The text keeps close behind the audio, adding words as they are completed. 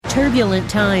Turbulent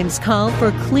times call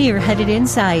for clear-headed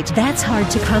insight. That's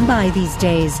hard to come by these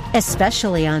days,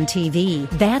 especially on TV.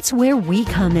 That's where we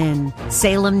come in.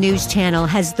 Salem News Channel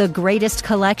has the greatest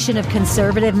collection of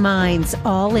conservative minds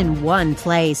all in one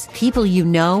place. People you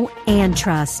know and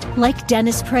trust, like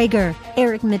Dennis Prager,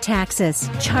 Eric Metaxas,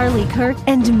 Charlie Kirk,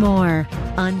 and more.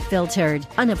 Unfiltered,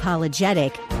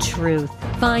 unapologetic truth.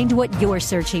 Find what you're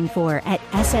searching for at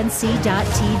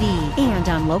snc.tv and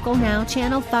on Local Now,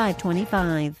 Channel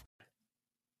 525.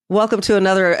 Welcome to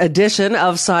another edition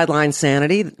of Sideline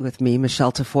Sanity with me,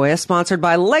 Michelle Tafoya, sponsored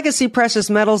by Legacy Precious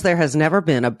Metals. There has never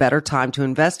been a better time to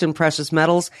invest in precious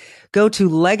metals. Go to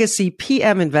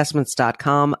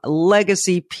legacypminvestments.com,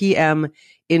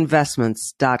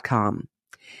 legacypminvestments.com.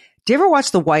 Do you ever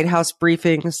watch the White House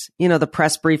briefings? You know, the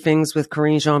press briefings with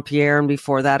Karine Jean-Pierre, and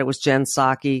before that it was Jen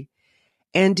Psaki.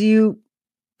 And do you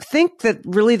think that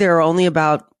really there are only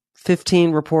about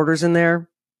 15 reporters in there?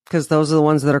 Because those are the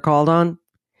ones that are called on?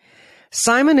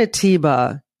 Simon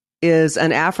Atiba is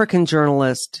an African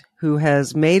journalist who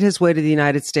has made his way to the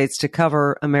United States to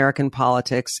cover American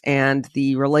politics and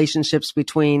the relationships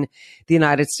between the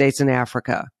United States and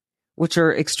Africa, which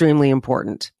are extremely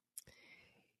important.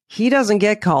 He doesn't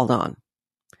get called on,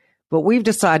 but we've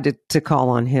decided to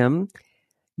call on him.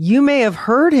 You may have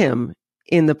heard him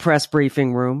in the press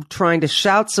briefing room trying to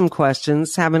shout some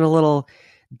questions, having a little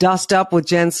dust up with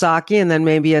Jen Psaki, and then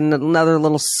maybe another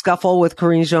little scuffle with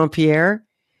Karine Jean-Pierre.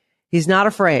 He's not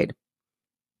afraid,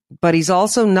 but he's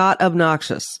also not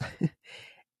obnoxious.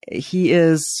 He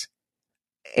is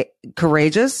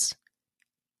courageous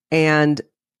and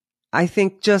I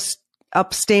think just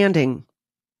upstanding.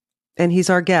 And he's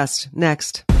our guest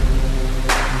next.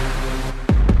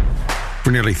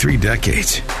 For nearly 3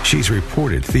 decades, she's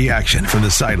reported the action from the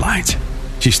sidelines.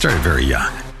 She started very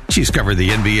young. She's covered the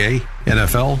NBA,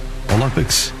 NFL,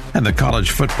 Olympics, and the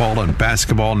college football and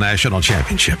basketball national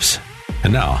championships.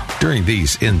 And now, during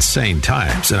these insane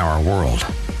times in our world,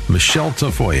 Michelle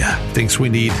Tafoya thinks we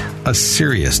need a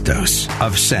serious dose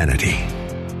of sanity.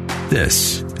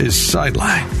 This is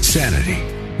Sideline Sanity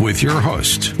with your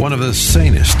host, one of the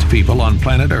sanest people on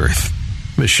planet Earth,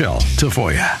 Michelle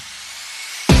Tafoya.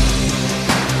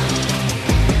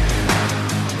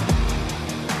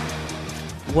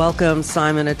 Welcome,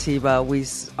 Simon Atiba. We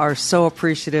are so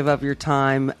appreciative of your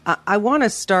time. I want to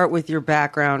start with your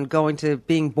background, going to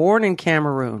being born in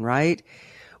Cameroon, right?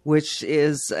 Which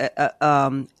is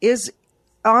on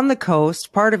the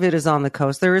coast. Part of it is on the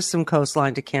coast. There is some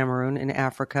coastline to Cameroon in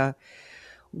Africa.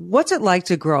 What's it like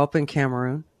to grow up in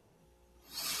Cameroon?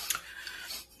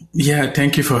 Yeah,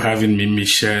 thank you for having me,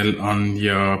 Michelle, on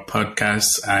your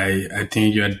podcast. I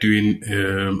think you are doing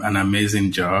an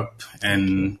amazing job,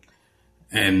 and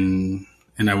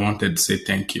I wanted to say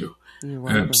thank you.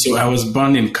 So I was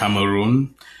born in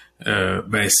Cameroon,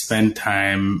 but I spent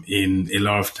a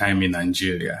lot of time in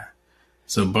Nigeria.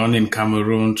 So born in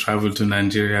Cameroon, traveled to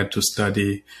Nigeria to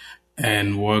study,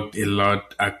 and worked a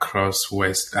lot across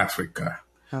West Africa.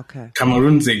 Okay.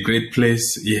 Cameroon's a great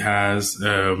place. It has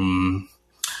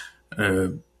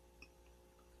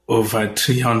over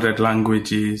 300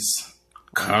 languages,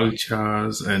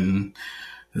 cultures, and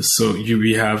so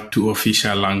we have 2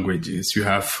 official languages. You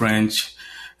have French,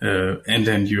 and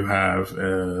then you have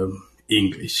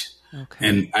English. Okay.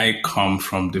 And I come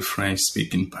from the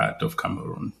French-speaking part of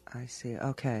Cameroon. I see.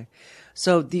 Okay.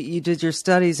 So you did your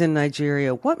studies in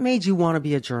Nigeria. What made you want to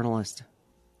be a journalist?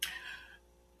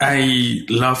 I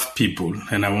love people,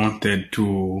 and I wanted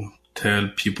to tell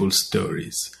people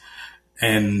stories.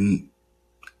 And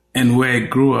where I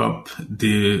grew up,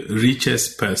 the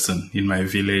richest person in my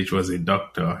village was a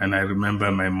doctor. And I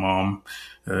remember my mom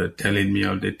telling me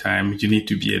all the time, you need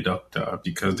to be a doctor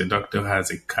because the doctor has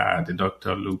a car. The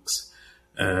doctor looks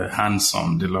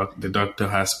handsome. The doctor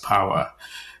has power.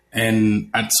 And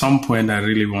at some point, I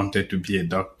really wanted to be a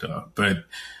doctor, but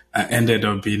I ended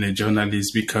up being a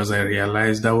journalist because I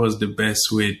realized that was the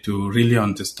best way to really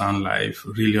understand life,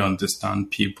 really understand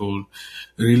people,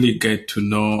 really get to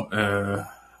know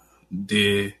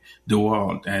the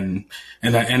world. And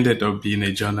I ended up being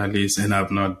a journalist, and I've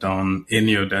not done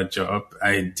any other job.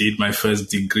 I did my first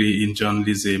degree in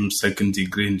journalism, second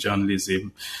degree in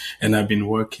journalism, and I've been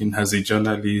working as a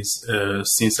journalist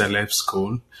since I left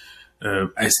school.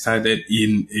 I started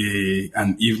in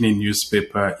an evening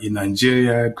newspaper in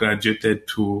Nigeria, graduated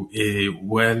to a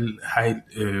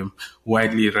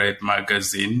widely read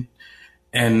magazine,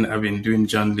 and I've been doing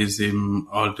journalism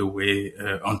all the way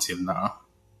until now.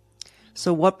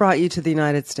 So what brought you to the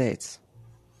United States?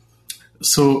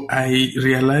 So I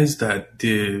realized that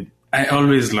I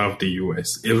always love the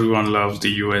US. Everyone loves the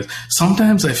US.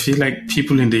 Sometimes I feel like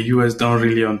people in the US don't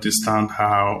really understand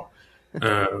how,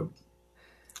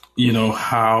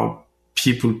 how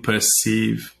people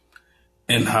perceive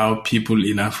and how people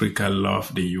in Africa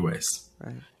love the US.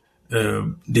 Right.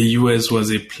 The US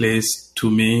was a place to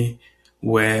me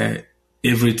where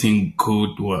everything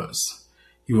good was.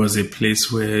 It was a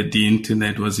place where the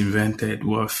internet was invented,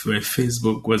 where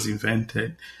Facebook was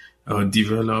invented or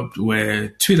developed, where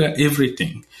Twitter,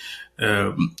 everything.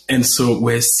 And so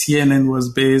where CNN was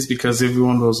based, because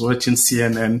everyone was watching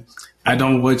CNN. I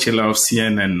don't watch a lot of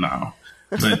CNN now,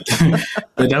 but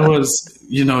but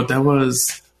that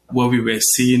was what we were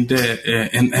seeing there.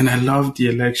 And I loved the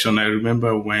election. I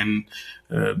remember when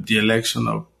the election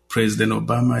of President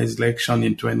Obama's election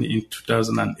in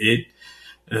 2008,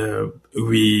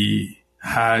 we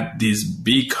had this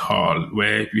big hall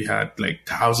where we had like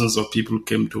thousands of people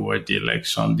came to watch the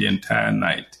election the entire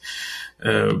night.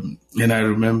 And I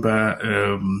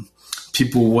remember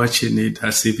people watching it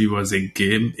as if it was a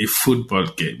game, a football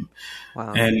game.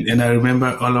 Wow. And I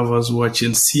remember all of us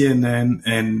watching CNN,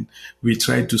 and we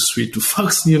tried to switch to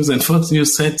Fox News, and Fox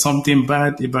News said something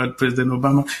bad about President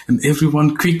Obama, and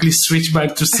everyone quickly switched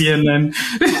back to CNN.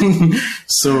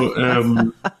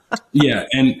 So, yeah,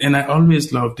 and I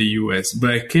always loved the US, but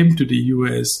I came to the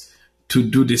US to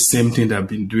do the same thing that I've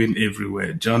been doing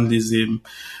everywhere, journalism.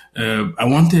 I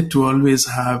wanted to always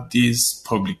have this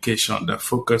publication that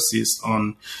focuses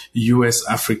on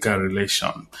US-Africa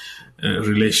relations.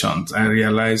 I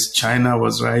realized China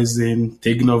was rising,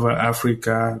 taking over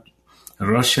Africa.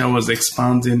 Russia was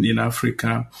expanding in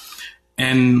Africa.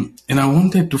 And I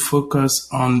wanted to focus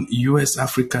on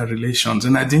US-Africa relations,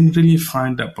 and I didn't really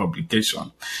find that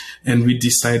publication. And we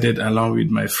decided, along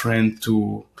with my friend,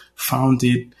 to found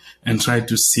it and try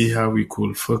to see how we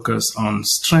could focus on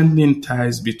strengthening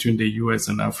ties between the US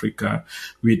and Africa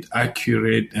with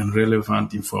accurate and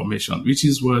relevant information, which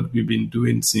is what we've been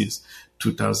doing since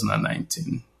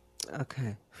 2019.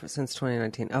 Okay, since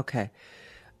 2019. Okay.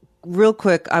 Real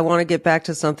quick, I want to get back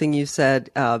to something you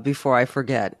said before I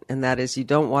forget, and that is you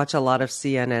don't watch a lot of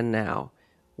CNN now.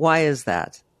 Why is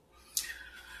that?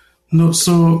 No,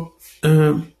 so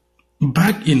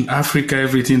back in Africa,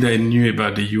 everything that I knew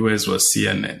about the US was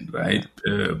CNN, right?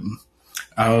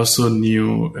 I also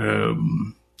knew,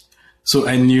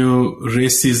 I knew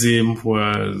racism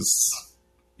was,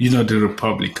 the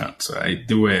Republicans, right?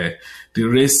 They were the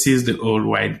racists, the old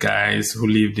white guys who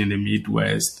lived in the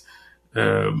Midwest.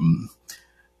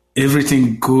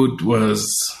 Everything good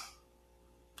was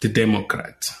the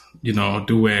Democrat. They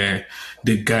were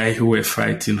the guy who were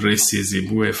fighting racism,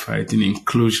 who were fighting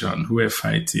inclusion, who were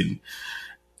fighting.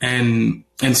 And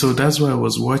so that's why I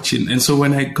was watching. And so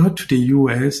when I got to the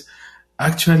US,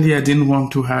 actually, I didn't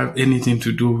want to have anything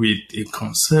to do with a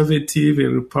conservative, a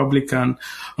Republican,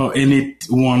 or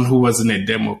anyone who wasn't a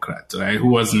Democrat, right? Who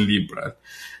wasn't liberal.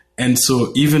 And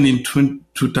so even in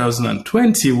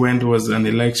 2020, when there was an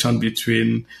election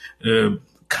between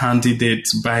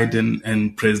candidates Biden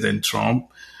and President Trump,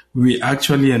 we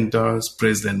actually endorsed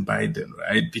President Biden,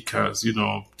 right? Because,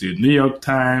 the New York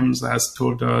Times has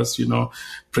told us,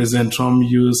 President Trump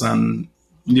used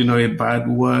a bad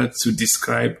word to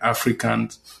describe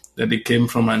Africans, that they came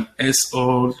from an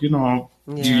S.O.,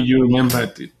 Yeah. you remember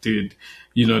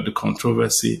the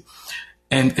controversy.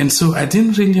 And so I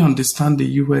didn't really understand the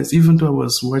US, even though I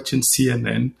was watching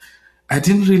CNN. I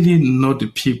didn't really know the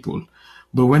people.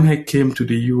 But when I came to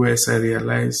the US, I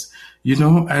realized,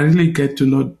 I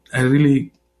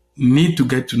really need to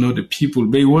get to know the people.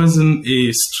 But it wasn't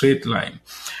a straight line.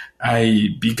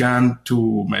 I began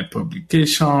to my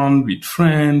publication with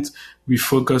friends. We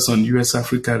focus on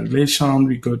US-Africa relations.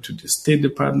 We go to the State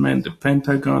Department, the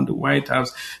Pentagon, the White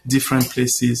House, different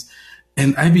places.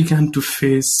 And I began to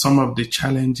face some of the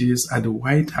challenges at the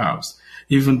White House.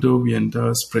 Even though we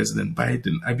endorsed President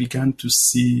Biden, I began to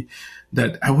see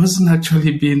that I wasn't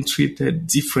actually being treated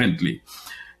differently.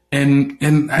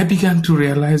 And I began to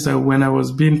realize that when I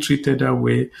was being treated that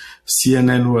way,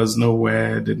 CNN was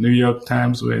nowhere, the New York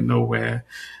Times were nowhere.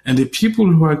 And the people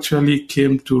who actually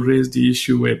came to raise the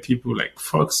issue were people like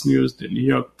Fox News, the New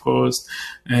York Post,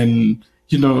 and,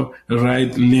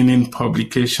 right-leaning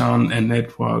publication and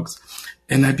networks.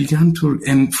 And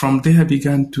from there I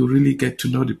began to really get to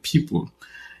know the people.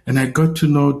 And I got to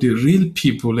know the real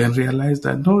people and realized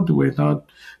that no, they were not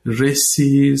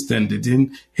racist and they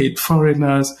didn't hate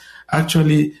foreigners.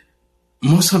 Actually,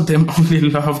 most of them only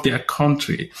loved their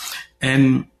country.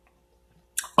 And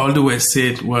all they were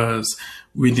said was,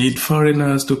 we need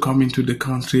foreigners to come into the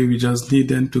country. We just need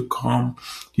them to come,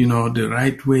 the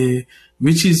right way,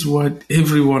 which is what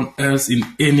everyone else in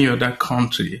any other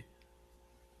country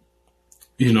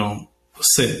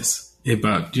says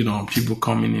about, people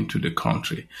coming into the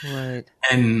country. Right.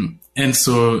 And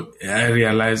so I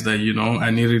realized that,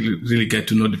 I need to really get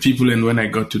to know the people. And when I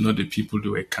got to know the people, they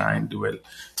were kind, they were,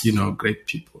 great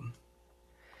people.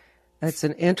 That's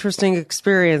an interesting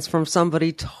experience from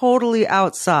somebody totally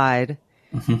outside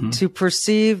to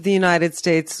perceive the United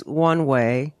States one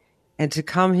way and to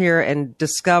come here and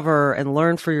discover and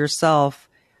learn for yourself,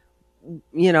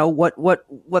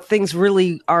 what things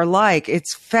really are like.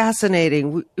 It's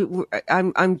fascinating.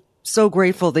 I'm so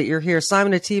grateful that you're here.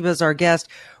 Simon Atiba is our guest.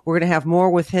 We're going to have more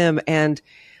with him and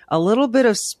a little bit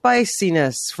of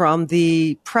spiciness from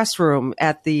the press room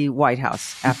at the White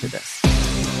House after this.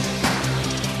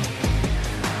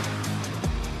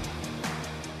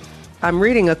 I'm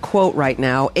reading a quote right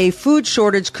now. A food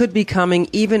shortage could be coming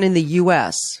even in the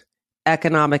U.S.,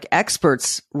 economic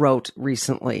experts wrote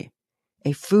recently.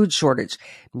 A food shortage.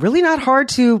 Really not hard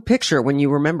to picture when you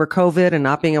remember COVID and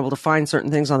not being able to find certain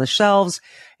things on the shelves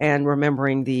and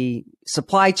remembering the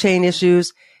supply chain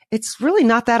issues. It's really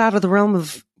not that out of the realm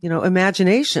of,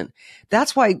 imagination.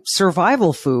 That's why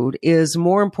survival food is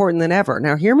more important than ever.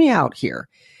 Now, hear me out here.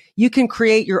 You can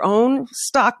create your own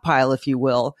stockpile, if you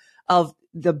will, of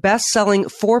the best-selling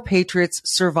 4 Patriots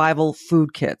survival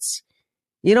food kits.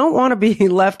 You don't want to be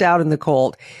left out in the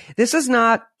cold. This is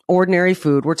not ordinary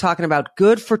food. We're talking about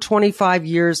good for 25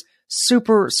 years,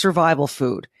 super survival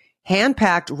food,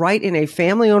 hand-packed right in a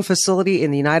family-owned facility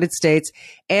in the United States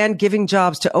and giving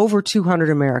jobs to over 200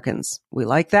 Americans. We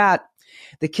like that.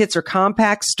 The kits are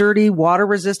compact, sturdy,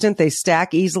 water-resistant. They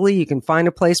stack easily. You can find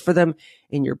a place for them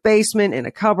in your basement, in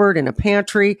a cupboard, in a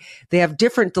pantry. They have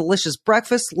different delicious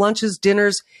breakfasts, lunches,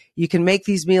 dinners. You can make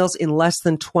these meals in less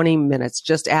than 20 minutes.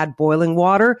 Just add boiling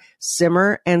water,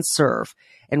 simmer, and serve.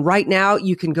 And right now,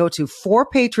 you can go to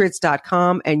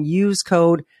 4patriots.com and use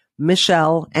code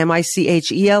Michelle, Michele,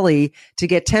 to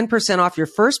get 10% off your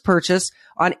first purchase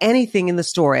on anything in the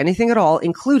store, anything at all,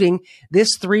 including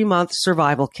this 3-month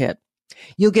survival kit.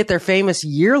 You'll get their famous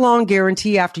year-long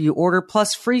guarantee after you order,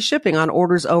 plus free shipping on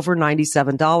orders over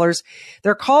 $97.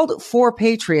 They're called 4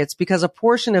 Patriots because a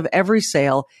portion of every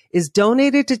sale is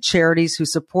donated to charities who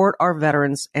support our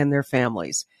veterans and their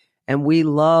families. And we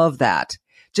love that.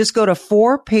 Just go to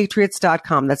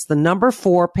 4patriots.com. That's the number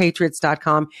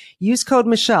 4patriots.com. Use code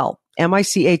Michelle,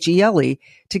 Michele,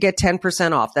 to get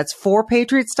 10% off. That's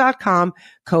 4patriots.com,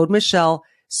 code Michelle.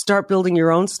 Start building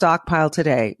your own stockpile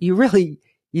today.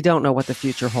 You don't know what the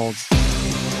future holds.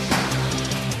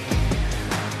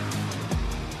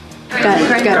 Can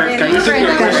you take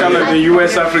a question on the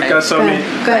U.S.-Africa Summit?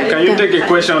 Can you take a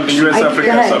question on the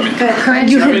U.S.-Africa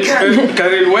Summit?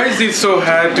 Karen, why is it so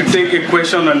hard to take a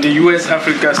question on the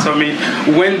U.S.-Africa Summit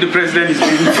when the president is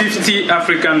with 50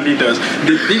 African leaders,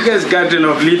 the biggest gathering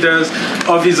of leaders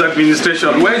of his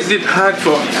administration? Why is it hard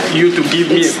for you to give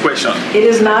me a question? It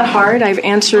is not hard. I've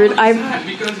answered.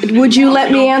 Would you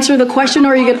let me answer the question, or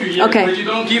are you going to? Okay. But you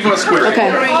don't give us questions.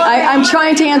 Okay. I'm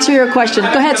trying to answer your question.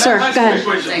 Go ahead, sir. Go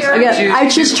ahead. I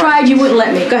just tried. You wouldn't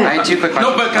let me. Go ahead.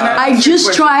 I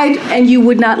just tried, and you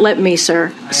would not let me,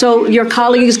 sir. So your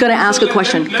colleague is going to ask a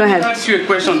question. Go ahead. Ask you a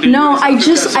question. No, I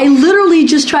literally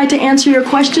just tried to answer your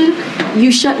question.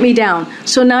 You shut me down.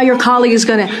 So now your colleague is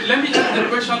going to. Let me ask the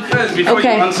question first before you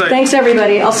answer. Thanks,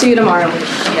 everybody. I'll see you tomorrow.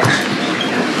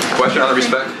 Question out of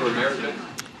respect for the mayor.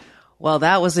 Well,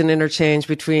 that was an interchange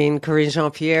between Karine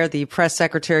Jean-Pierre, the press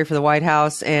secretary for the White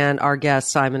House, and our guest,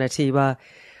 Simon Atiba.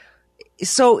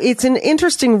 So it's an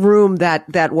interesting room,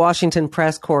 that Washington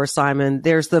press corps, Simon.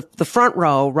 There's the front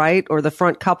row, right? Or the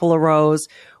front couple of rows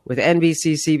with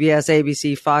NBC, CBS,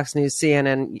 ABC, Fox News,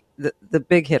 CNN, the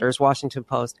big hitters, Washington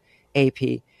Post,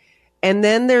 AP. And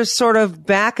then there's sort of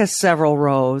back of several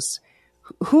rows.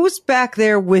 Who's back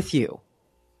there with you?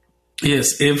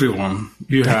 Yes, everyone.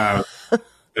 You have,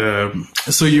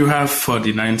 so you have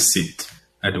 49 seats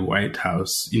at the White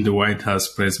House, in the White House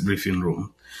press briefing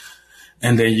room.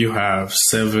 And then you have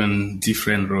 7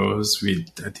 different rows with,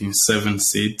 I think, 7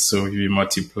 seats. So if you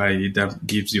multiply it, that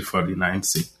gives you 49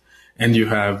 seats. And you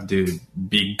have the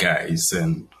big guys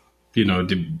and,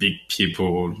 the big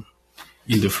people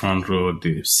in the front row,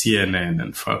 the CNN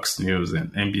and Fox News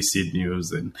and NBC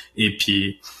News and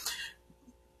AP.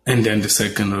 And then the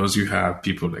second rows, you have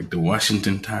people like the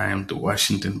Washington Times, the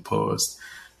Washington Post.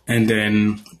 And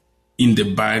then in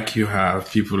the back, you have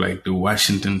people like the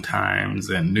Washington Times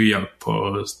and New York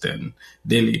Post and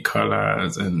Daily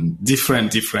Colors and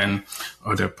different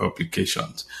other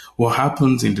publications. What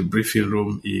happens in the briefing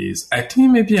room is, I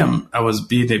think maybe I was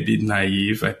being a bit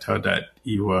naive. I thought that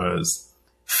it was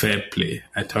fair play.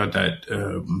 I thought that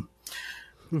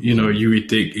You will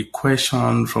take a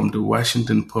question from the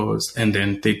Washington Post and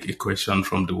then take a question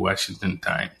from the Washington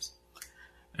Times.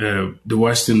 The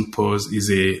Washington Post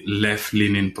is a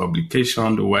left-leaning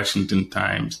publication. The Washington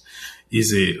Times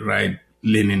is a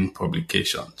right-leaning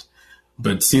publication.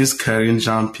 But since Karine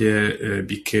Jean-Pierre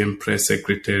became press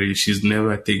secretary, she's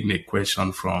never taken a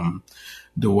question from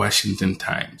the Washington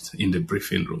Times in the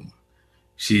briefing room.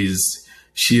 She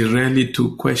rarely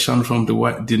took questions from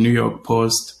the New York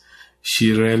Post.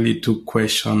 She rarely took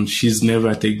questions. She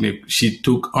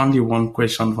took only one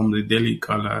question from the Daily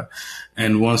Caller.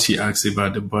 And once she asked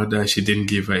about the border, she didn't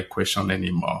give her a question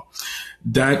anymore.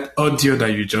 That audio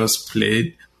that you just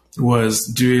played was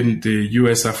during the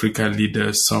U.S. Africa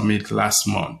Leaders Summit last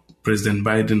month. President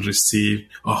Biden received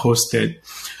or hosted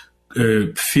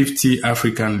 50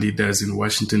 African leaders in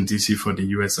Washington, D.C. for the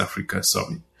U.S. Africa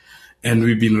Summit. And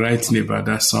we've been writing about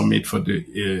that summit for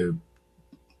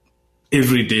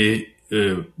every day,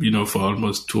 for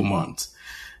almost 2 months.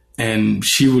 And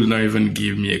she will not even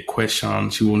give me a question.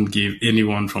 She won't give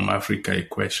anyone from Africa a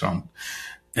question.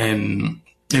 And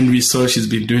we saw she's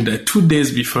been doing that 2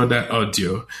 days before that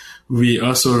audio. We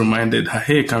also reminded her,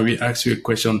 hey, can we ask you a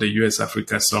question on the U.S.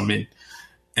 Africa Summit?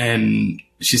 And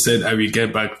she said, I will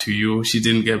get back to you. She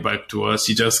didn't get back to us.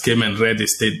 She just came and read a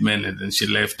statement and then she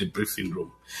left the briefing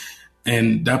room.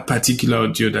 And that particular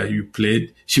audio that you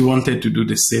played, she wanted to do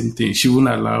the same thing. She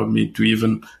wouldn't allow me to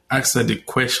even ask her the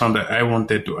question that I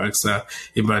wanted to ask her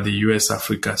about the U.S.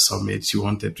 Africa Summit. She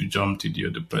wanted to jump to the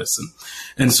other person.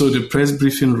 And so the press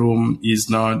briefing room is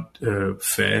not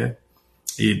fair.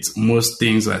 Most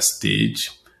things are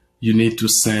staged. You need to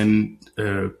send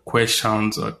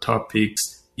questions or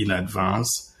topics in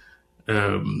advance.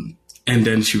 And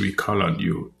then she will call on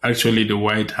you. Actually, the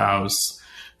White House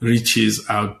reaches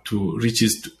out to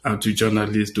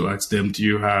journalists to ask them, do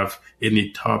you have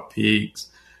any topics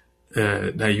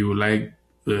that you would like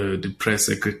the press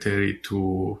secretary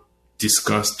to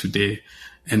discuss today?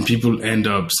 And people end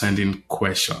up sending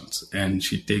questions, and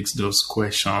she takes those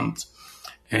questions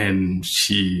and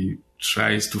she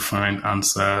tries to find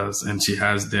answers, and she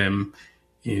has them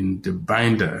in the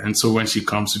binder. And so when she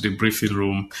comes to the briefing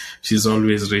room, she's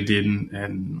always reading,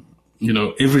 and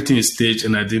everything is staged,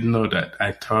 and I didn't know that.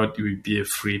 I thought it would be a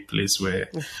free place where,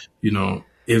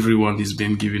 everyone is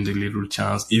being given the little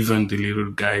chance, even the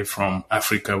little guy from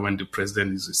Africa, when the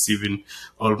president is receiving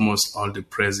almost all the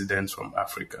presidents from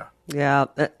Africa. Yeah.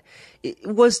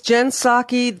 Was Jen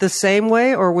Psaki the same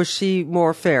way, or was she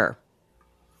more fair?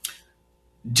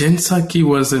 Jen Psaki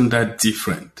wasn't that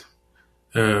different.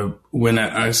 When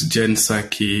I asked Jen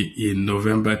Psaki in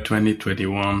November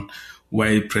 2021,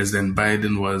 why President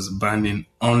Biden was banning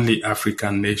only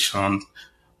African nations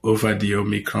over the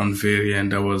Omicron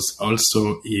variant, that was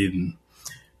also in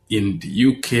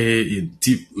the UK, in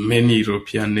many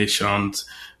European nations,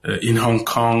 in Hong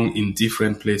Kong, in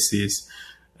different places.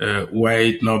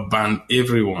 Why not ban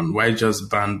everyone? Why just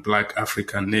ban Black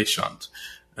African nations?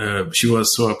 She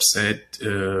was so upset.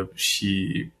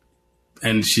 She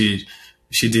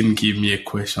didn't give me a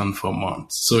question for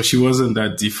months. So she wasn't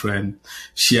that different.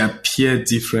 She appeared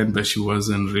different, but she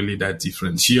wasn't really that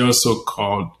different. She also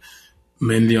called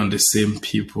mainly on the same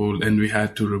people, and we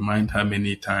had to remind her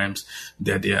many times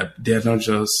that they are not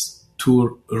just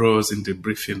 2 rows in the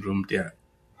briefing room. They are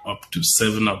up to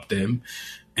 7 of them.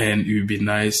 And it would be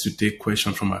nice to take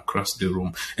questions from across the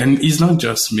room. And it's not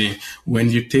just me.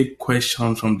 When you take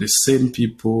questions from the same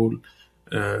people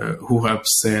who have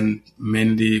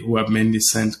mainly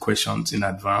sent questions in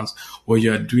advance, what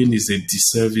you are doing is a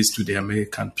disservice to the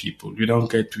American people. You don't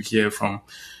get to hear from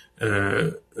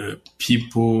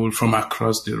people from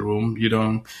across the room. You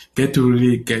don't get to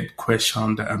really get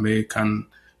questions that Americans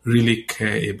really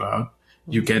care about.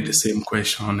 You get the same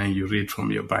question and you read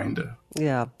from your binder.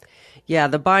 Yeah. Yeah,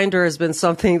 the binder has been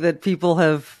something that people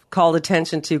have called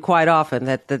attention to quite often,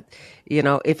 that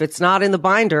if it's not in the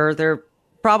binder, there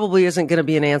probably isn't going to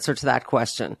be an answer to that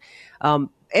question. And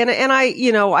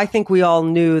I think we all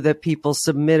knew that people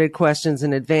submitted questions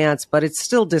in advance, but it's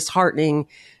still disheartening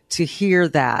to hear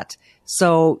that.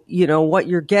 So, what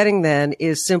you're getting then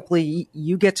is simply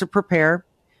you get to prepare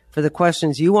for the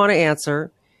questions you want to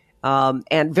answer.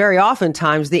 And very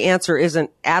oftentimes the answer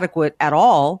isn't adequate at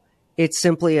all. It's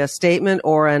simply a statement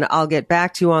or an I'll get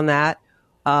back to you on that.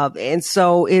 And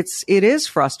so it is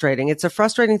frustrating. It's a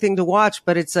frustrating thing to watch,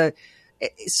 but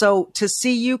so to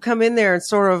see you come in there and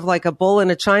sort of like a bull in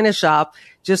a china shop,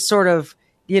 just sort of,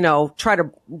 try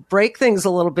to break things a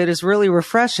little bit is really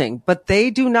refreshing, but they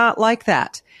do not like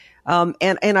that.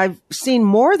 And I've seen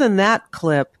more than that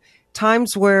clip,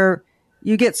 times where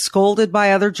you get scolded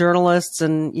by other journalists,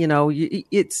 and,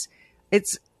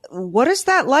 it's what is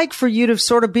that like for you to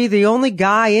sort of be the only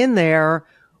guy in there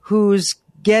who's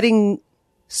getting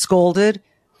scolded,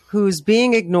 who's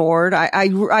being ignored?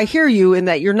 I hear you in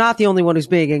that you're not the only one who's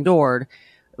being ignored,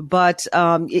 but,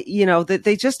 that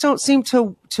they just don't seem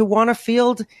to want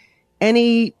to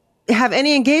have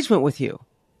any engagement with you.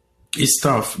 It's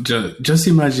tough. Just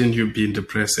imagine you being the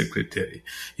press secretary.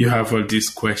 You have all these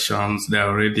questions. They're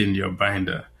already in your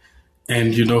binder.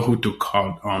 And you know who to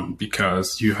call on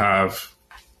because you have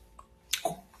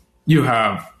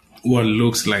what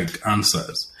looks like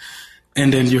answers.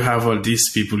 And then you have all these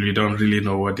people, you don't really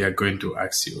know what they're going to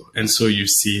ask you. And so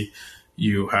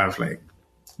you have like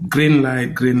green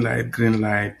light, green light, green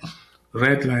light,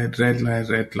 red light, red light,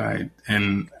 red light.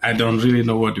 And I don't really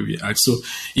know what to be asked. So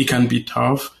it can be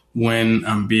tough when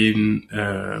I'm being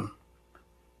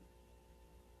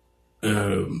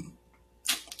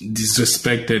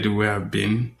disrespected the way I've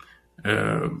been,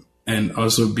 and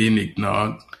also being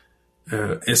ignored,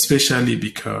 especially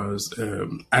because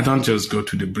I don't just go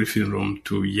to the briefing room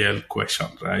to yell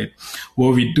questions, right?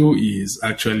 What we do is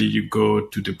actually you go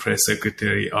to the press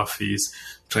secretary office,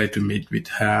 try to meet with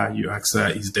her, you ask her,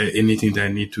 is there anything that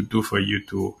I need to do for you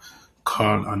to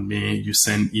call on me? You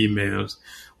send emails.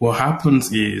 What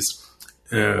happens is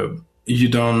you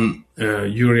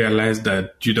realize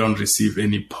that you don't receive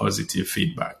any positive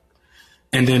feedback.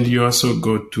 And then you also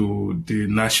go to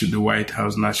the White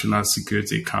House National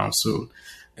Security Council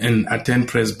and attend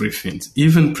press briefings.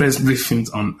 Even press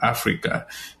briefings on Africa,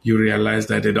 you realize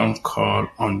that they don't call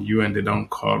on you and they don't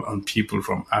call on people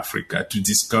from Africa to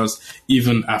discuss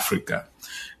even Africa.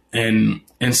 And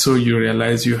so you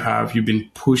realize you've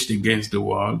been pushed against the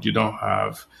wall. You don't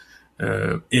have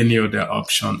any other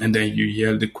option. And then you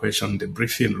yell the question in the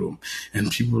briefing room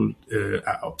and people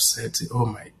are upset. Oh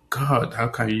my God, how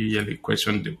can you yell a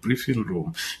question in the briefing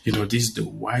room? This is the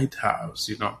White House,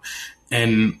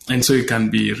 and so it can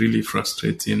be really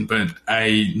frustrating, but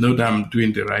I know that I'm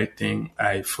doing the right thing.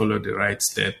 I follow the right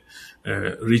step,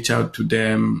 reach out to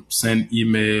them, send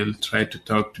email, try to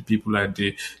talk to people at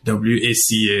the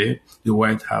WACA, the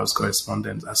White House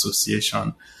Correspondents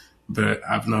Association, but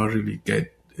I've not really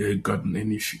gotten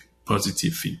any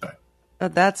positive feedback.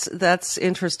 That's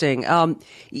interesting. I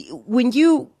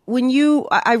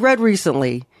read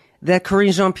recently that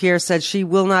Karine Jean-Pierre said she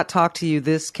will not talk to you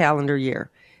this calendar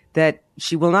year, that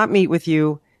she will not meet with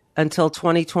you until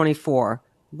 2024.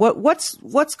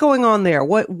 What's going on there?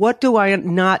 What do I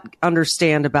not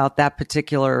understand about that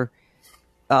particular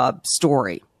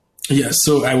story? Yeah,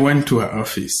 so I went to her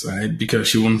office, right, because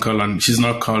she's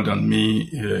not called on me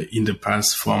in the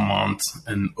past 4 months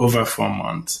and over 4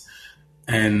 months.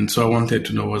 And so I wanted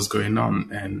to know what's going on.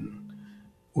 And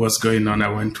what's going on, I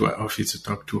went to her office to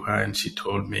talk to her, and she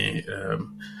told me,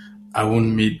 I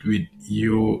won't meet with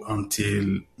you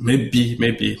until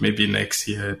maybe next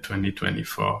year,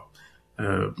 2024.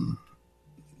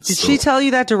 Did she tell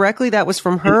you that directly? That was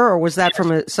from her, or was that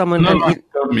from someone? No,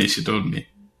 she told me.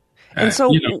 And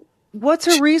so what's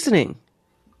her reasoning?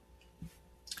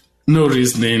 No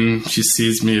reasoning. She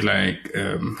sees me like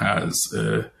as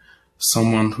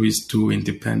someone who is too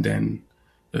independent.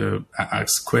 I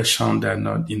ask questions that are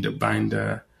not in the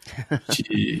binder.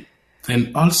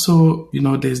 And also,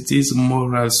 there's this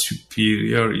moral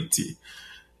superiority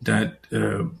that,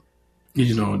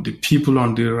 the people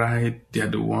on the right, they're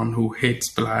the one who hates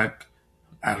black,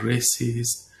 are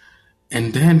racist.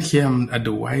 And then here I'm at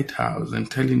the White House and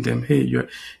telling them, hey,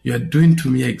 you're doing to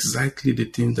me exactly the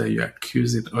things that you're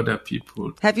accusing other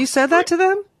people. Have you said that to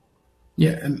them?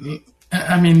 Yeah.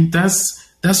 I mean, that's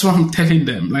what I'm telling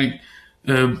them. Like,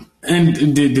 and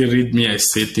they read me. I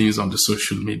say things on the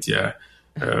social media.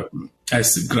 I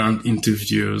grant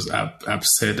interviews. I've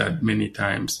said that many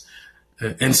times.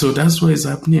 And so that's what is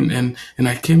happening. And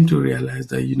I came to realize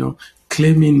that,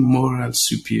 claiming moral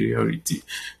superiority,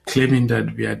 claiming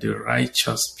that we are the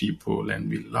righteous people and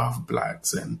we love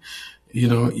blacks, and,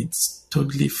 it's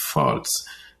totally false.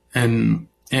 And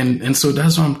so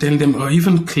that's what I'm telling them, or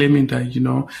even claiming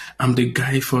that, I'm the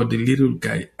guy for the little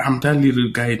guy. I'm that little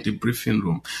guy in the briefing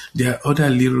room. There are other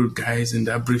little guys in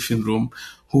that briefing room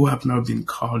who have not been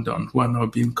called on, who are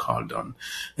not being called on.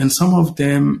 And some of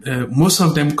them, most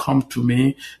of them come to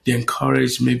me, they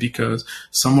encourage me because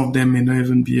some of them may not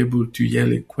even be able to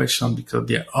yell a question because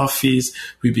their office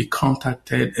will be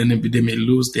contacted and they may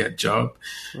lose their job.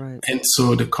 Right. And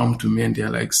so they come to me and they're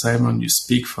like, Simon, you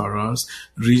speak for us,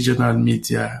 regional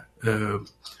media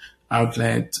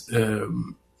outlet,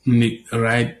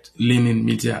 right-leaning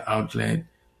media outlet,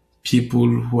 people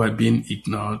who are being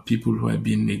ignored, people who are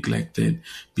being neglected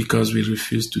because we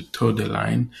refuse to toe the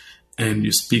line, and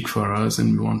you speak for us,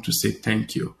 and we want to say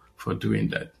thank you for doing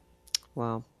that.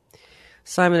 Wow.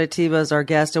 Simon Atiba is our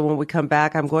guest, and when we come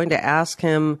back, I'm going to ask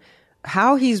him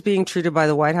how he's being treated by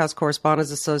the White House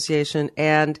Correspondents Association,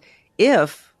 and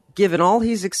if, given all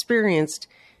he's experienced,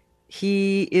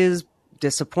 he is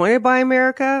disappointed by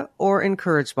America or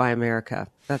encouraged by America.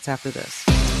 That's after this.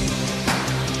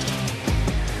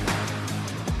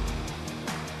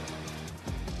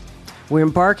 We're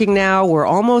embarking now. We're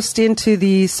almost into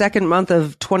the second month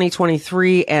of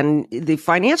 2023, and the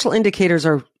financial indicators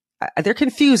they're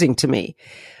confusing to me.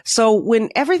 So when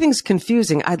everything's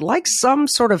confusing, I'd like some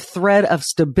sort of thread of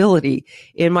stability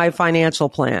in my financial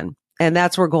plan. And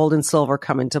that's where gold and silver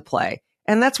come into play.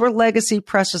 And that's where Legacy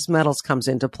Precious Metals comes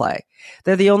into play.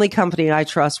 They're the only company I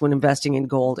trust when investing in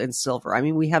gold and silver. I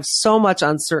mean, we have so much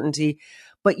uncertainty,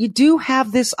 but you do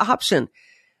have this option.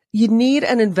 You need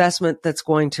an investment that's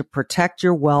going to protect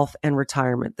your wealth and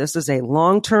retirement. This is a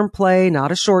long-term play,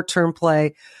 not a short-term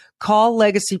play. Call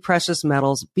Legacy Precious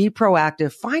Metals. Be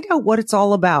proactive. Find out what it's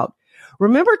all about.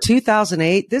 Remember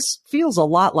 2008? This feels a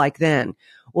lot like then.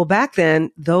 Well, back then,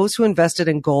 those who invested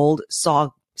in gold saw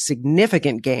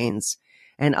significant gains,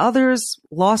 and others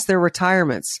lost their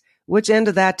retirements. Which end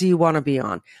of that do you want to be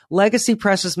on? Legacy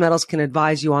Precious Metals can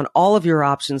advise you on all of your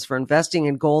options for investing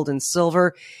in gold and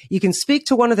silver. You can speak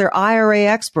to one of their IRA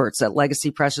experts at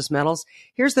Legacy Precious Metals.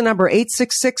 Here's the number,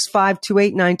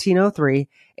 866-528-1903,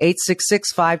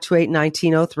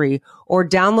 866-528-1903, or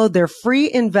download their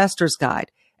free investor's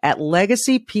guide at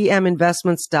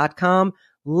legacypminvestments.com,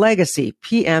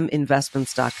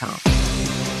 legacypminvestments.com.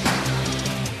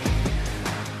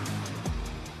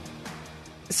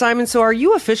 Simon, so are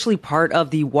you officially part of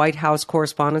the White House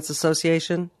Correspondents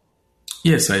Association?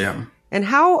 Yes, I am. And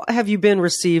how have you been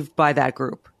received by that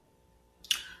group?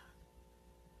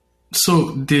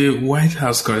 So the White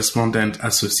House Correspondent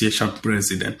Association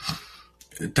president,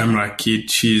 Tamara Kidd,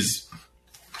 she's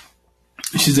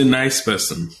a nice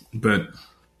person, but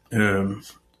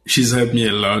she's helped me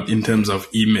a lot in terms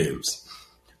of emails.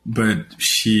 But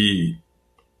she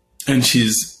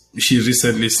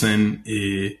recently sent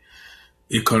a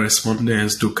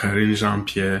correspondence to Karine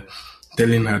Jean-Pierre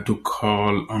telling her to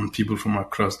call on people from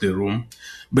across the room.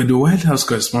 But the White House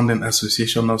Correspondent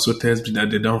Association also tells me that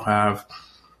they don't have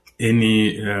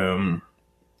any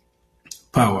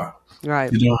power.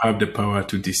 Right. They don't have the power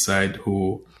to decide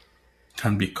who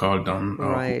can be called on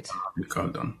or right. who cannot be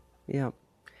called on. Yeah.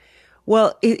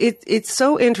 Well, it's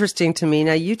so interesting to me.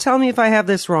 Now, you tell me if I have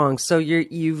this wrong. So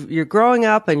you're growing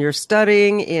up and you're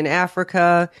studying in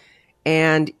Africa,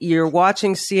 and you're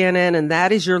watching CNN, and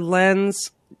that is your lens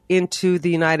into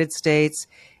the United States.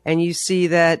 And you see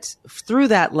that through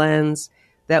that lens,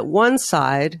 that one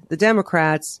side, the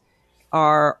Democrats,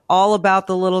 are all about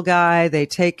the little guy. They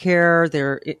take care.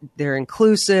 They're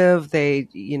inclusive.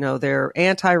 They're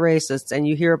anti-racist. And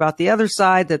you hear about the other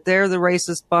side, that they're the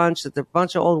racist bunch, that they're a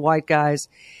bunch of old white guys.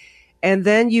 And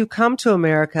then you come to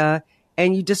America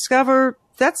and you discover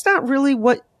that's not really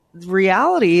what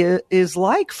reality is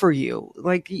like for you.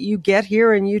 Like, you get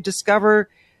here and you discover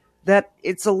that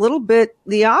it's a little bit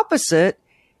the opposite.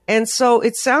 And so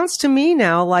it sounds to me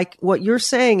now like what you're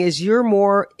saying is you're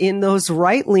more in those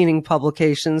right-leaning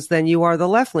publications than you are the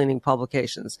left-leaning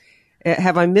publications.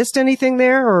 Have I missed anything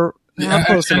there, or how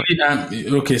close?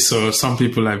 Okay, so some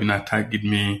people have been attacking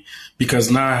me because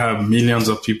now I have millions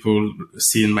of people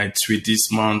seeing my tweet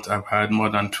this month. I've had more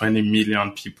than 20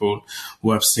 million people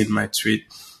who have seen my tweet.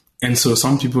 And so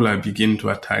some people are beginning to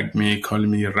attack me, calling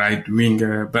me a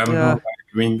right-winger, but I'm no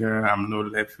right-winger, I'm no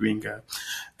left-winger.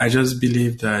 I just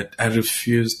believe that I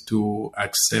refuse to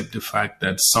accept the fact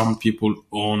that some people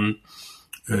own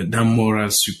that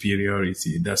moral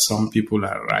superiority, that some people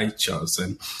are righteous,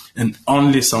 and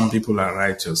only some people are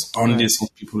righteous, only some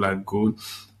people are good,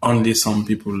 only some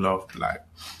people love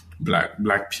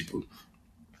black people.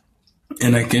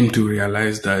 And I came to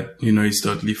realize that, it's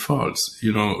totally false.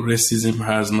 Racism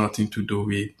has nothing to do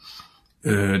with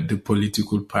the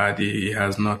political party. It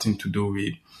has nothing to do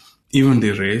with even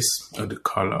the race or the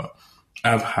color.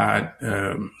 I've had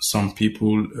some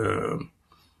people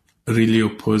really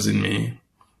opposing me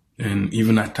and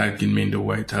even attacking me in the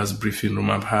White House briefing room.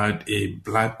 I've had a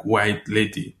black-white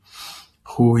lady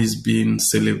who is being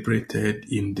celebrated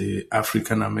in the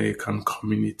African-American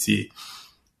community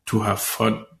to have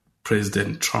fought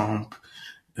President Trump.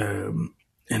 And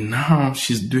now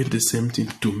she's doing the same thing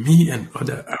to me and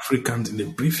other Africans in the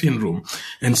briefing room.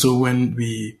 And so when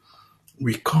we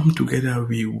come together,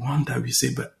 we wonder, we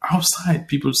say, but outside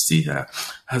people see her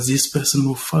as this person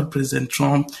who fought President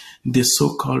Trump, the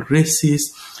so-called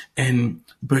racist,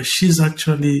 but she's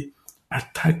actually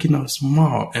attacking us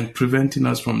more and preventing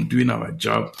us from doing our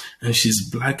job. And she's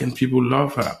black and people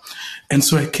love her. And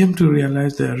so I came to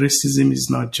realize that racism is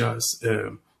not just,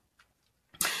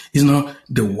 it's not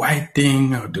the white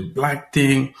thing or the black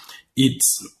thing.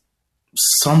 It's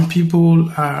some people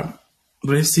are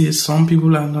racist, some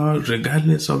people are not,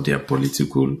 regardless of their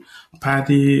political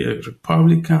party,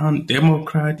 Republican,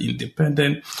 Democrat,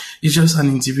 Independent. It's just an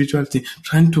individual thing,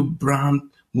 trying to brand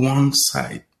one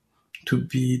side to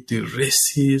be the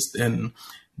racist and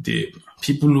the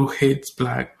people who hate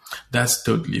black. That's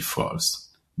totally false.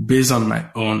 Based on my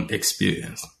own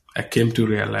experience, I came to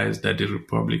realize that the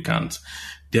Republicans,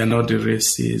 they are not the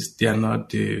racists, they are not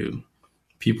the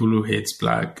people who hate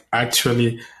black.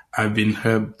 Actually, I've been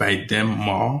hurt by them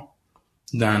more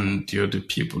than the other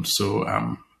people. So,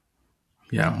 I'm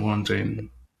wondering.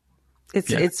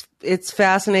 It's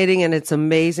fascinating, and it's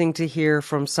amazing to hear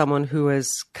from someone who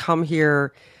has come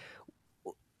here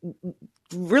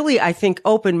really, I think,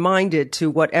 open-minded to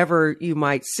whatever you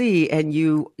might see, and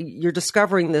you're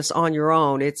discovering this on your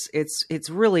own. It's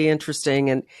really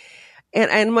interesting.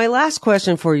 And my last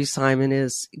question for you, Simon,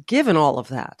 is, given all of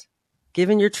that,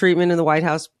 given your treatment in the White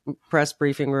House press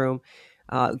briefing room,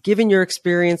 given your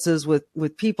experiences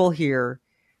with people here,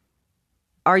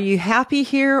 are you happy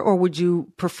here, or would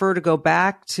you prefer to go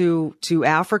back to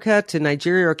Africa, to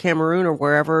Nigeria or Cameroon or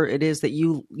wherever it is that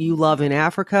you love in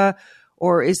Africa?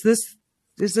 Or is this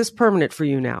permanent for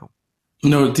you now?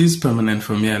 No, this is permanent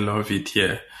for me. I love it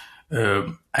here.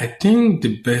 I think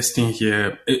the best thing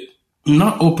here,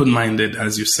 not open-minded,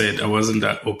 as you said. I wasn't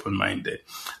that open-minded.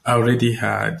 I already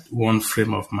had one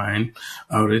frame of mind.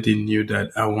 I already knew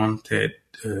that I wanted,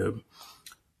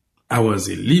 I was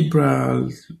a liberal.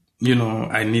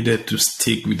 I needed to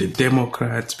stick with the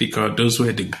Democrats because those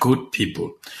were the good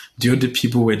people. The other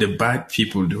people were the bad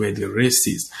people. They were the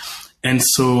racists. And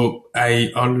so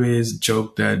I always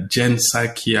joke that Jen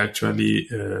Psaki actually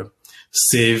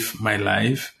saved my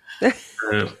life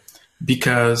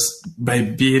because by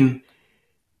being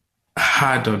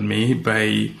hard on me,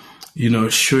 by,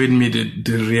 showing me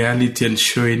the reality and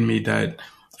showing me that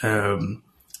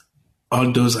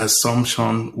all those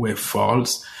assumptions were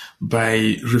false,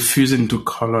 by refusing to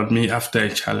call on me after I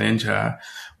challenged her,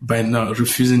 by not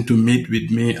refusing to meet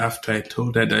with me after I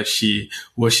told her that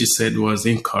what she said was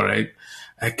incorrect,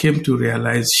 I came to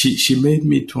realize she made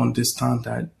me to understand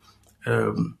that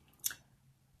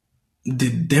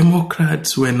the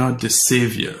Democrats were not the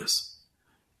saviors.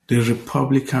 The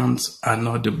Republicans are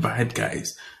not the bad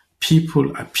guys.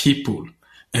 People are people,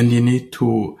 and you need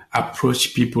to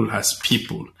approach people as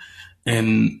people.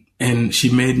 And she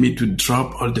made me to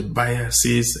drop all the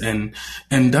biases, and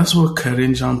that's what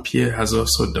Karine Jean-Pierre has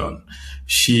also done.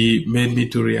 She made me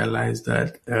to realize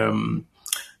that,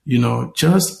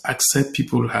 just accept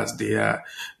people as they are.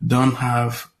 Don't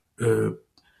have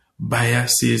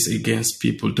biases against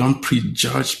people. Don't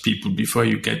prejudge people before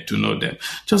you get to know them.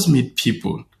 Just meet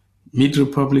people. Meet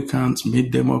Republicans, meet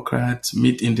Democrats,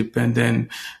 meet Independent.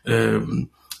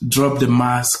 Drop the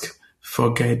mask.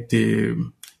 Forget the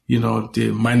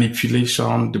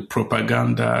manipulation, the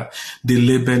propaganda, the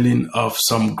labeling of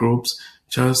some groups.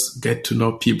 Just get to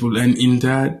know people. And in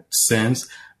that sense,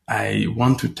 I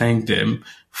want to thank them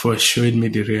for showing me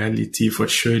the reality, for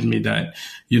showing me that,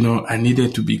 I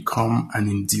needed to become an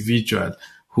individual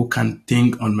who can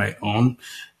think on my own.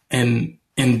 And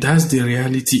that's the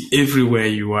reality everywhere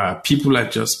you are. People are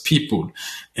just people.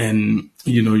 And,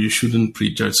 you shouldn't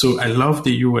prejudge. So I love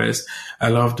the U.S. I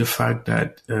love the fact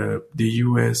that the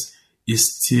U.S.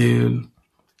 is still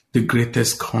the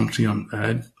greatest country on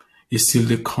earth. It's still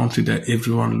the country that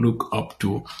everyone look up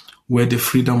to, where the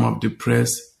freedom of the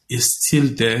press is still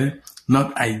there.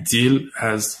 Not ideal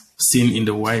as seen in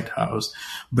the White House,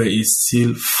 but it's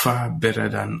still far better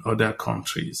than other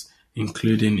countries,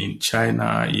 including in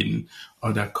China, in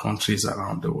other countries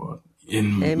around the world,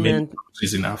 in many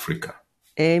countries in Africa.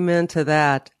 Amen to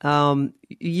that.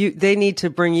 They need to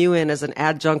bring you in as an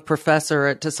adjunct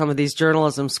professor to some of these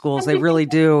journalism schools. They really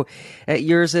do.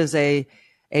 Yours is a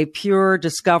pure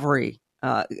discovery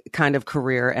kind of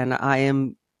career, and I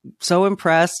am so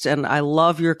impressed, and I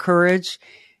love your courage,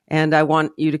 and I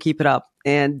want you to keep it up.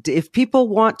 And if people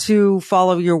want to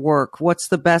follow your work, what's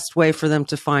the best way for them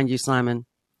to find you, Simon?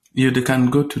 Yeah, they can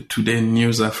go to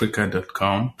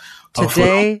todaynewsafrica.com.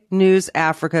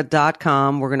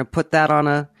 Todaynewsafrica.com. We're going to put that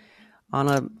on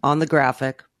the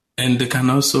graphic. And they can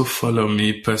also follow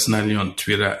me personally on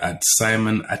Twitter at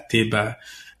Simon Ateba.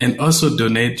 And also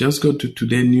donate. Just go to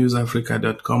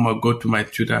todaynewsafrica.com or go to my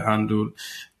Twitter handle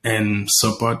and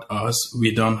support us.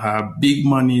 We don't have big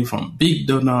money from big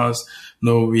donors.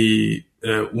 No, we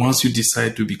once you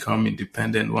decide to become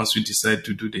independent, once you decide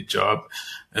to do the job,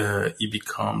 it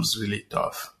becomes really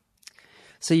tough.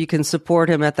 So you can support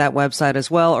him at that website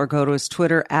as well, or go to his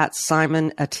Twitter at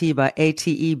Simon Ateba,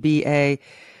 Ateba.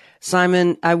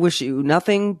 Simon, I wish you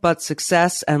nothing but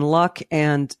success and luck,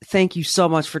 and thank you so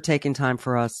much for taking time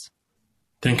for us.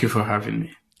 Thank you for having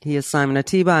me. He is Simon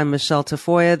Ateba. I'm Michelle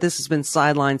Tafoya. This has been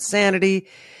Sideline Sanity.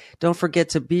 Don't forget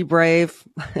to be brave,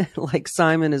 like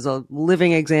Simon is a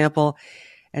living example,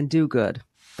 and do good.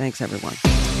 Thanks, everyone.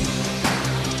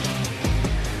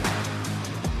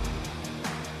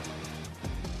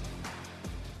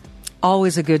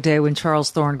 Always a good day when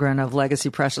Charles Thorngren of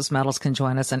Legacy Precious Metals can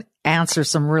join us and answer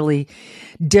some really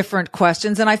different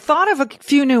questions. And I thought of a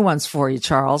few new ones for you,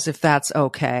 Charles, if that's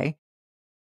okay.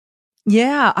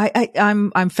 Yeah,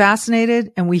 I'm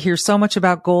fascinated, and we hear so much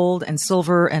about gold and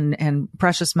silver and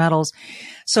precious metals.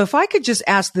 So if I could just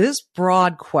ask this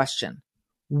broad question,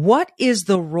 what is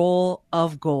the role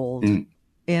of gold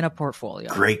in a portfolio?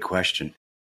 Great question.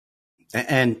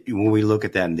 And when we look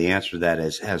at that, and the answer to that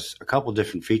has a couple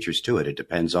different features to it. It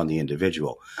depends on the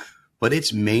individual. But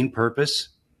its main purpose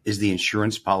is the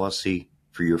insurance policy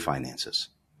for your finances.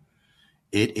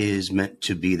 It is meant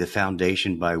to be the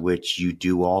foundation by which you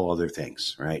do all other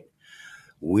things, right?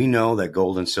 We know that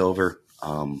gold and silver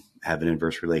have an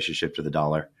inverse relationship to the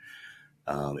dollar.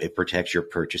 It protects your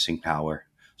purchasing power.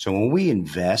 So when we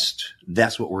invest,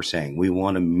 that's what we're saying. We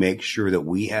want to make sure that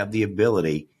we have the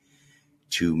ability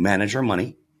to manage our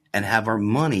money and have our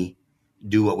money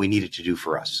do what we need it to do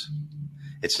for us.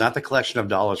 It's not the collection of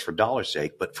dollars for dollar's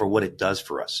sake, but for what it does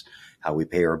for us, how we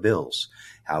pay our bills,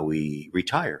 how we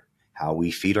retire, how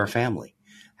we feed our family,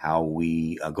 how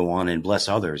we go on and bless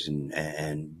others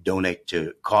and donate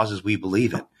to causes we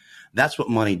believe in. That's what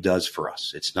money does for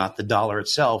us. It's not the dollar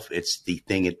itself. It's the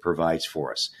thing it provides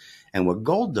for us. And what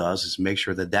gold does is make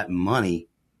sure that that money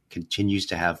continues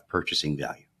to have purchasing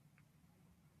value.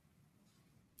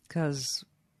 Because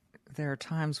there are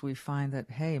times we find that,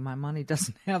 hey, my money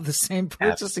doesn't have the same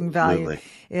purchasing value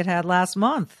it had last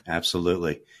month.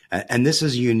 Absolutely. And this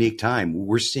is a unique time.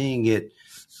 We're seeing it.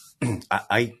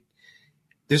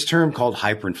 This term called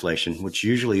hyperinflation, which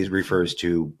usually refers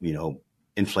to,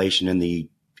 inflation in the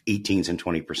 18s and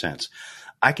 20%.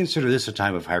 I consider this a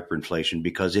time of hyperinflation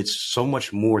because it's so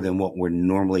much more than what we're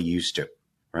normally used to,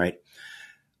 right?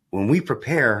 When we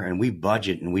prepare and we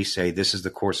budget and we say, this is the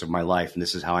course of my life and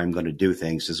this is how I'm going to do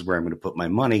things, this is where I'm going to put my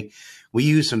money, we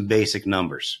use some basic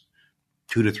numbers.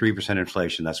 2 to 3%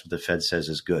 inflation, that's what the Fed says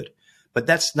is good. But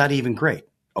that's not even great.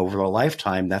 Over a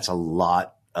lifetime, that's a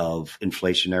lot of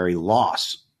inflationary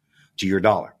loss to your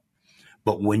dollar.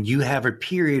 But when you have a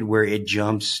period where it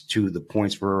jumps to the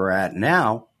points where we're at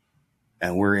now,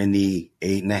 and we're in the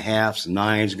 8.5s,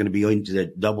 9s, going to be into the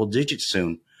double digits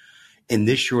soon, in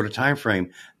this shorter time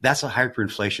frame, that's a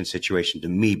hyperinflation situation to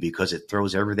me because it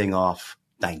throws everything off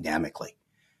dynamically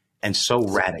and so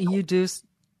radically.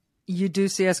 You do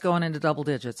see us going into double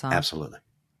digits, huh? Absolutely.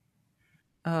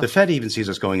 The Fed even sees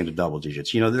us going into double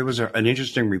digits. There was an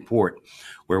interesting report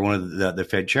where one of the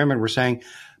Fed chairman were saying,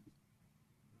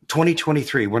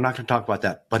 2023, we're not going to talk about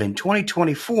that. But in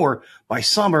 2024, by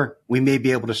summer, we may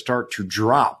be able to start to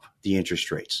drop the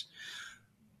interest rates.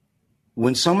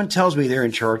 When someone tells me they're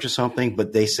in charge of something,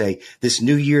 but they say this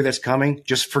new year that's coming,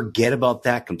 just forget about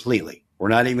that completely. We're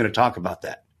not even going to talk about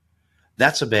that.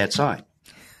 That's a bad sign.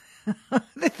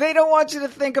 They don't want you to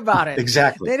think about it.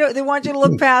 Exactly. They want you to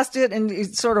look past it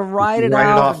and sort of write it out.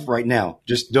 Write it off right now.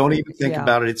 Just don't even think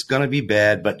about it. It's going to be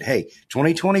bad. But hey,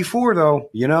 2024 though,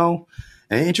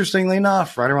 and interestingly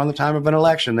enough, right around the time of an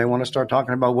election, they want to start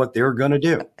talking about what they're going to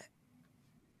do.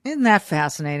 Isn't that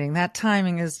fascinating? That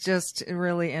timing is just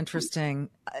really interesting.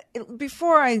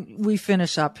 Before we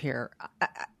finish up here,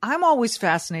 I'm always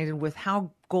fascinated with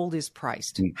how gold is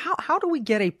priced. How do we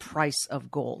get a price of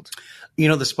gold?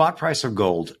 The spot price of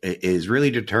gold is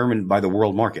really determined by the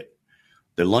world market.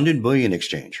 The London Bullion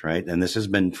Exchange, right? And this has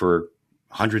been for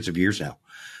hundreds of years now,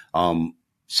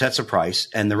 sets a price,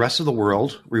 and the rest of the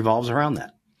world revolves around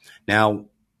that. Now,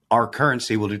 our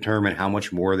currency will determine how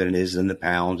much more than it is in the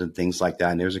pounds and things like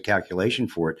that. And there's a calculation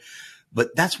for it.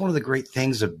 But that's one of the great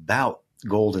things about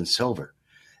gold and silver.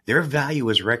 Their value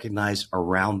is recognized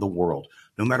around the world.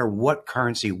 No matter what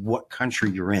currency, what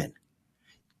country you're in,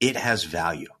 it has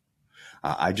value.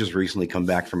 I just recently come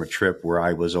back from a trip where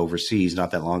I was overseas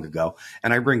not that long ago,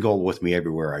 and I bring gold with me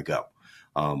everywhere I go.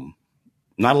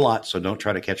 Not a lot, so don't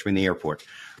try to catch me in the airport.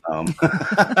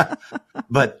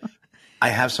 But I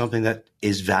have something that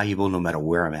is valuable no matter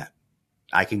where I'm at.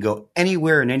 I can go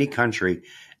anywhere in any country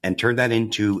and turn that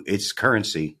into its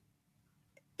currency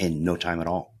in no time at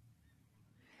all.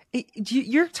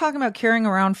 You're talking about carrying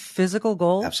around physical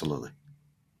gold? Absolutely.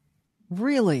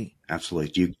 Really?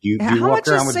 Absolutely. You How walk much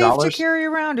around is with safe dollars? to carry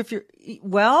around if you're,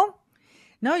 well,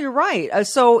 no, you're right.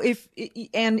 So if,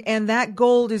 and that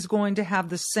gold is going to have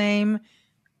the same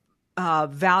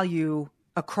value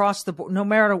across the board, no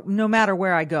matter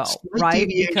where I go, Slight right?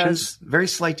 Deviations, Because very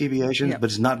slight deviations, Yeah. but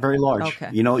it's not very large. Okay.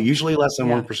 Usually less than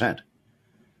Yeah. 1%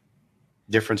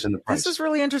 difference in the price. this is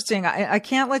really interesting. I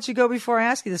can't let you go before I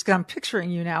ask you this because I'm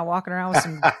picturing you now walking around with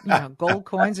some gold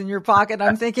coins in your pocket.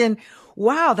 I'm thinking,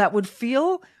 wow, that would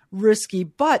feel risky.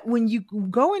 But when you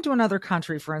go into another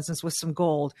country, for instance, with some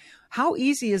gold, how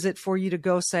easy is it for you to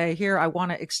go say, here, I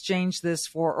want to exchange this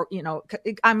for,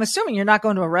 I'm assuming you're not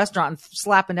going to a restaurant and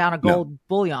slapping down a gold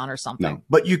bullion or something. No,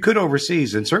 but you could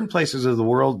overseas. In certain places of the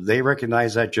world, they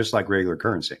recognize that just like regular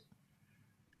currency.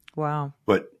 Wow.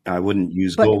 But I wouldn't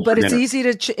use gold. But for it's dinner.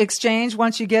 easy to exchange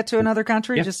once you get to another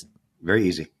country? Yeah. Just Very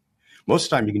easy. Most of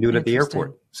the time you can do it at the Interesting.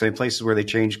 airport. Same places where they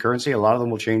change currency. A lot of them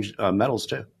will change metals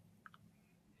too.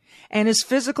 And is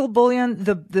physical bullion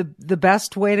the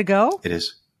best way to go? It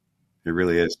is. It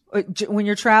really is. When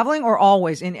you're traveling or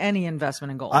always in any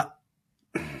investment in gold?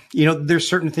 There's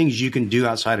certain things you can do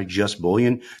outside of just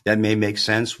bullion that may make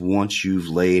sense once you've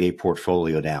laid a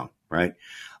portfolio down, right?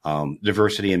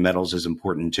 Diversity in metals is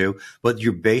important too, but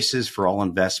your basis for all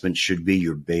investments should be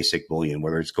your basic bullion,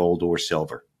 whether it's gold or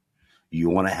silver. You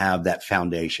want to have that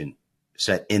foundation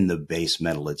set in the base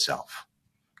metal itself,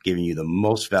 giving you the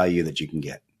most value that you can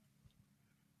get.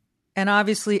 And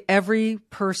obviously, every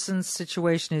person's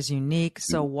situation is unique.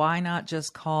 So why not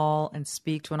just call and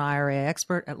speak to an IRA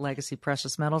expert at Legacy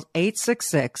Precious Metals?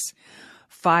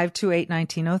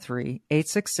 866-528-1903,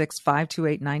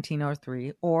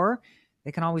 866-528-1903, or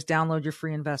they can always download your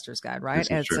free investor's guide, right?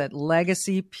 It's at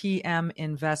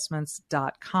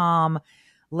legacypminvestments.com,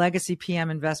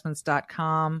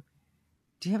 legacypminvestments.com.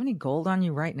 Do you have any gold on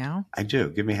you right now? I do.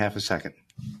 Give me half a second.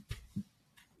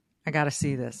 I got to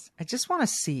see this. I just want to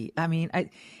see. I mean,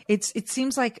 it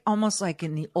seems like almost like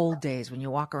in the old days when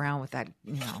you walk around with that,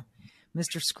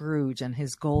 Mr. Scrooge and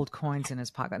his gold coins in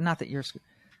his pocket. Not that you're.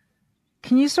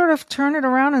 Can you sort of turn it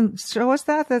around and show us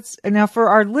that? That's now for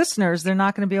our listeners. They're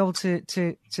not going to be able to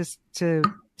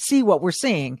see what we're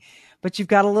seeing, but you've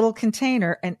got a little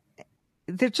container and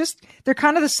they're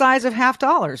kind of the size of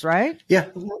 $50, right? Yeah,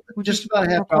 just about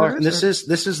 $50. And this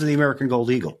is the American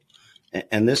Gold Eagle,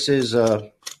 and this is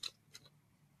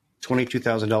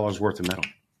 $22,000 worth of metal.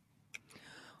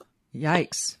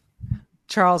 Yikes.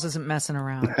 Charles isn't messing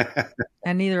around,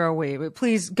 and neither are we. But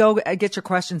please go get your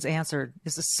questions answered.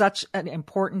 This is such an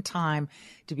important time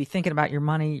to be thinking about your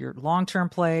money, your long-term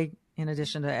play, in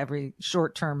addition to every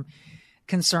short-term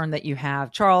concern that you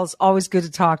have. Charles, always good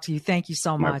to talk to you. Thank you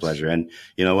so much. My pleasure. And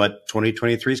you know what?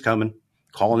 2023 is coming.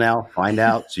 Call now, find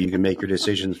out, so you can make your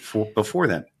decisions before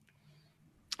then.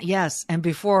 Yes, and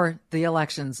before the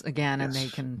elections again, and they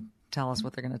can tell us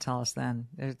what they're going to tell us then.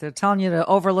 They're telling you to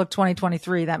overlook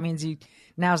 2023. That means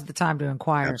now's the time to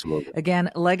inquire. Absolutely. Again,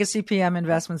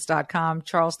 legacypminvestments.com.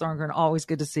 Charles Thorngren, always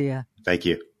good to see you. Thank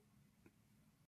you.